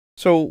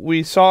So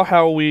we saw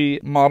how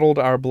we modeled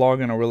our blog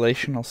in a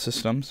relational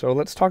system. So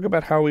let's talk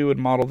about how we would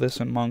model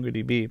this in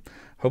MongoDB.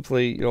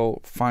 Hopefully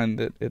you'll find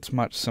that it's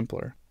much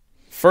simpler.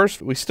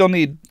 First, we still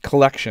need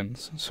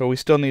collections. So we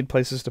still need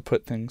places to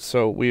put things.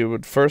 So we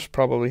would first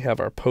probably have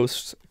our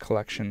posts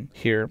collection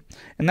here.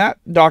 And that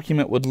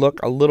document would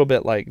look a little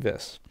bit like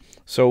this.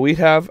 So we'd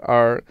have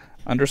our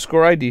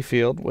 _ID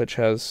field, which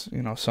has,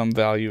 some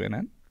value in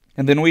it.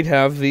 And then we'd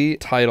have the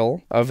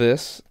title of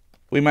this.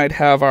 We might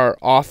have our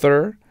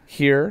author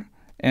here,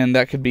 and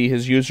that could be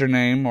his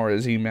username or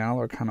his email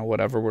or kind of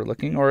whatever we're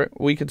looking. Or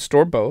we could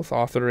store both,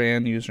 author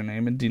and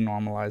username, and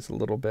denormalize a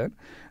little bit.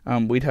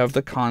 We'd have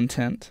the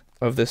content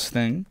of this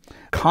thing.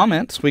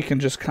 Comments we can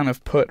just kind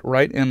of put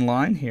right in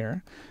line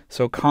here.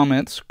 So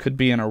comments could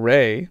be an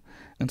array.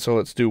 And so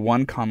let's do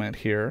one comment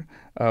here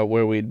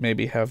where we'd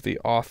maybe have the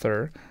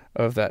author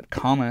of that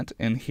comment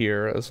in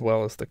here as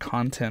well as the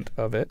content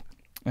of it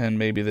and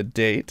maybe the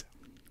date.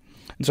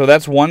 And so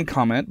that's one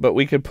comment, but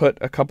we could put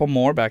a couple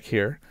more back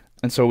here.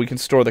 And so we can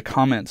store the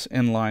comments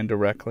in line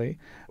directly.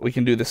 We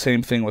can do the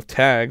same thing with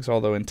tags,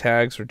 although in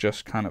tags are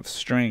just kind of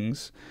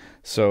strings.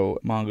 So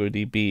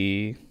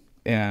MongoDB,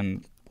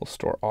 and we'll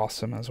store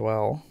awesome as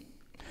well.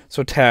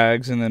 So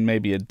tags and then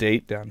maybe a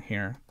date down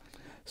here.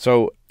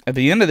 So at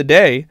the end of the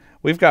day,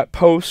 we've got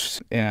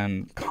posts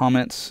and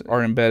comments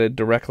are embedded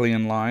directly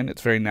in line.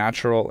 It's very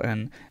natural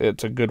and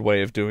it's a good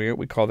way of doing it.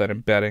 We call that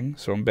embedding.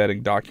 So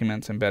embedding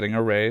documents, embedding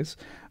arrays.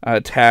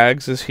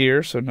 Tags is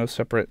here, so no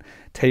separate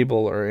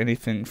table or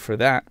anything for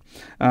that.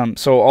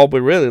 So all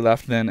we're really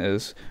left then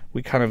is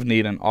we kind of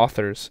need an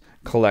authors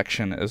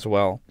collection as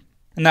well.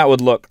 And that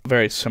would look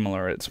very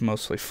similar. It's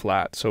mostly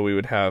flat. So we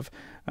would have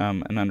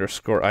an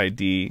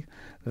 _ID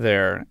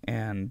there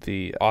and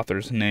the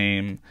author's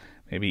name,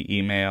 maybe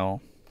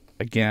email,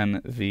 again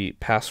the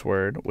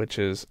password, which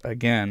is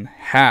again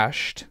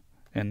hashed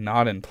and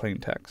not in plain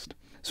text.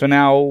 So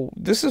now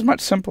this is much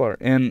simpler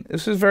and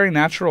this is very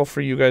natural for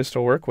you guys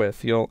to work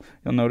with. You'll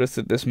notice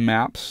that this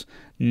maps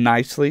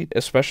nicely,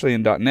 especially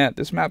in .NET,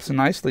 this maps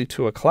nicely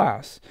to a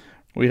class.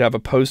 We'd have a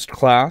post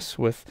class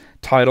with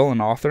title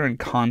and author and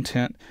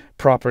content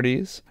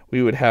properties.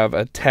 We would have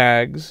a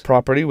tags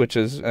property, which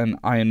is an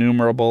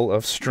IEnumerable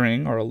of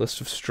string or a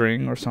list of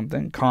string or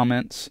something.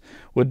 Comments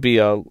would be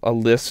a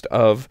list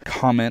of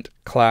comment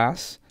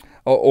class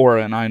or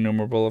an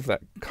IEnumerable of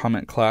that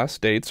comment class.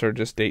 Dates are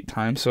just date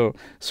time.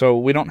 So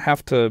we don't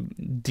have to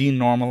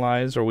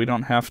denormalize or we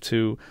don't have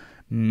to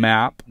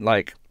map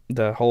like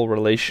the whole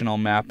relational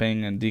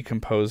mapping and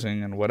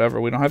decomposing and whatever.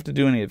 We don't have to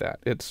do any of that.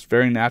 It's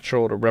very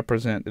natural to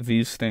represent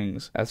these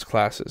things as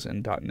classes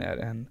in .NET,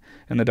 and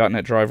the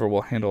 .NET driver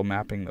will handle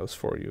mapping those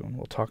for you, and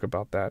we'll talk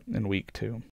about that in week 2.